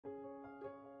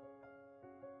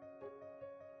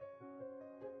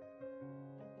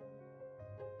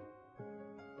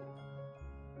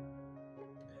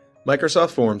Microsoft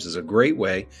Forms is a great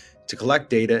way to collect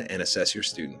data and assess your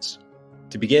students.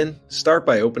 To begin, start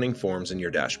by opening Forms in your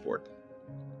dashboard.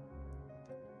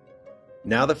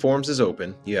 Now that Forms is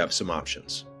open, you have some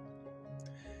options.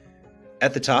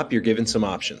 At the top, you're given some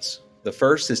options. The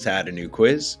first is to add a new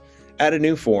quiz, add a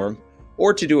new form,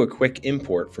 or to do a quick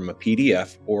import from a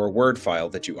PDF or a Word file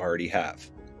that you already have.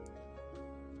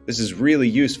 This is really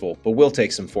useful, but will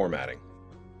take some formatting.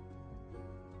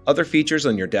 Other features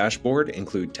on your dashboard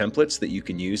include templates that you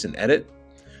can use and edit,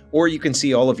 or you can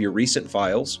see all of your recent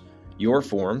files, your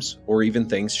forms, or even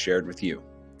things shared with you.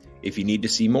 If you need to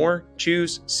see more,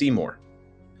 choose See More.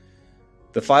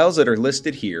 The files that are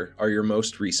listed here are your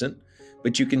most recent,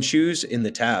 but you can choose in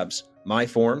the tabs My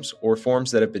Forms or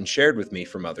forms that have been shared with me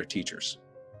from other teachers.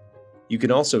 You can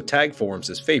also tag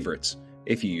forms as favorites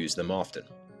if you use them often.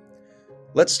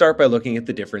 Let's start by looking at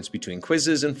the difference between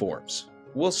quizzes and forms.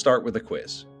 We'll start with a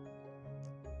quiz.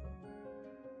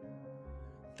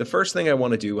 The first thing I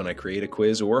want to do when I create a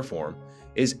quiz or a form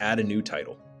is add a new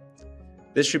title.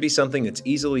 This should be something that's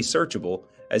easily searchable,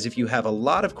 as if you have a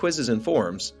lot of quizzes and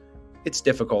forms, it's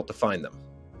difficult to find them.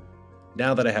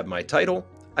 Now that I have my title,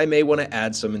 I may want to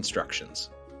add some instructions.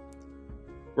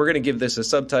 We're going to give this a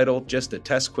subtitle, just a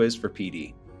test quiz for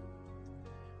PD.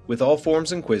 With all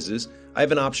forms and quizzes, I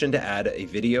have an option to add a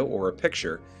video or a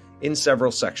picture in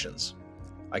several sections.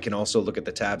 I can also look at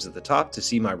the tabs at the top to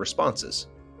see my responses.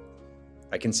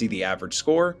 I can see the average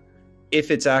score,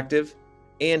 if it's active,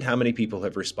 and how many people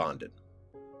have responded.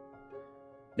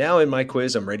 Now in my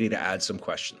quiz, I'm ready to add some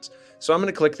questions. So I'm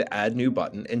going to click the Add New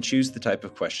button and choose the type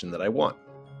of question that I want.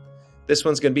 This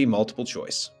one's going to be multiple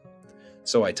choice.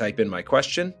 So I type in my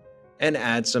question and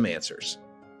add some answers.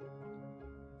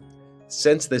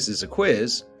 Since this is a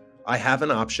quiz, I have an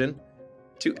option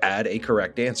to add a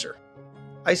correct answer.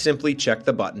 I simply check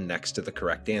the button next to the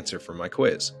correct answer for my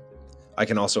quiz. I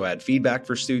can also add feedback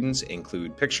for students,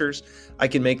 include pictures. I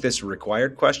can make this a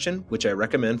required question, which I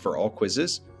recommend for all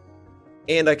quizzes,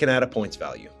 and I can add a points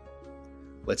value.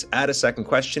 Let's add a second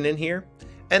question in here,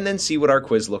 and then see what our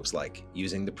quiz looks like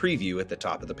using the preview at the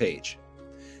top of the page.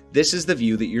 This is the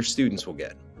view that your students will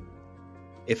get.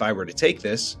 If I were to take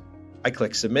this, I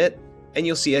click Submit, and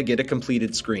you'll see I get a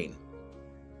completed screen.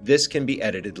 This can be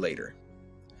edited later.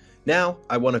 Now,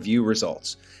 I want to view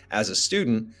results. As a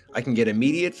student, I can get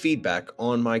immediate feedback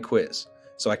on my quiz,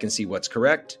 so I can see what's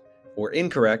correct or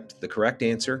incorrect, the correct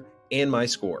answer, and my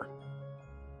score.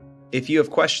 If you have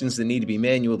questions that need to be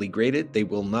manually graded, they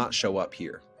will not show up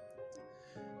here.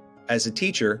 As a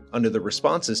teacher, under the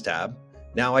Responses tab,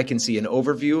 now I can see an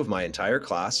overview of my entire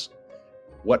class,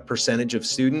 what percentage of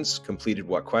students completed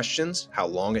what questions, how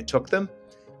long it took them,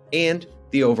 and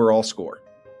the overall score.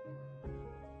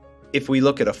 If we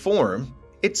look at a form,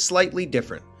 it's slightly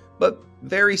different, but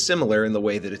very similar in the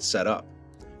way that it's set up.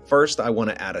 First, I want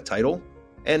to add a title,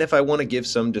 and if I want to give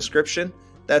some description,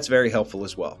 that's very helpful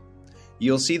as well.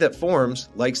 You'll see that Forms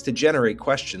likes to generate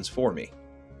questions for me.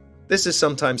 This is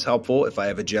sometimes helpful if I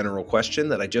have a general question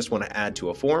that I just want to add to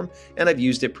a form and I've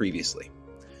used it previously.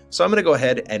 So I'm going to go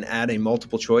ahead and add a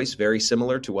multiple choice very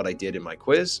similar to what I did in my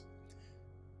quiz,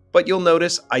 but you'll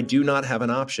notice I do not have an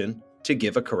option to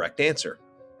give a correct answer.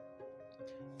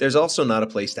 There's also not a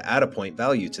place to add a point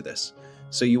value to this,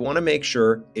 so you want to make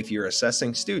sure if you're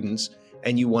assessing students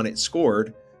and you want it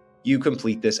scored, you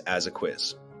complete this as a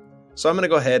quiz. So I'm going to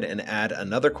go ahead and add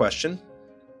another question.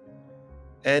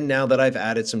 And now that I've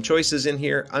added some choices in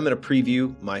here, I'm going to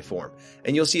preview my form.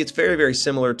 And you'll see it's very, very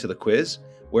similar to the quiz,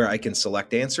 where I can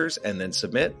select answers and then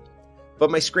submit. But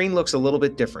my screen looks a little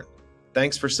bit different.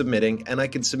 Thanks for submitting, and I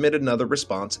can submit another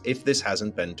response if this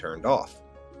hasn't been turned off.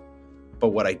 But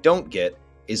what I don't get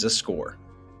is a score.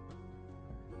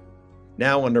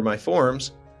 Now under my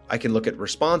forms, I can look at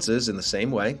responses in the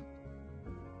same way,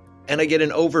 and I get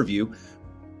an overview,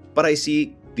 but I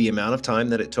see the amount of time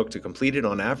that it took to complete it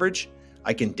on average.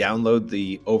 I can download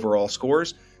the overall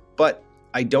scores, but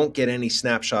I don't get any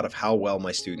snapshot of how well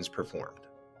my students performed.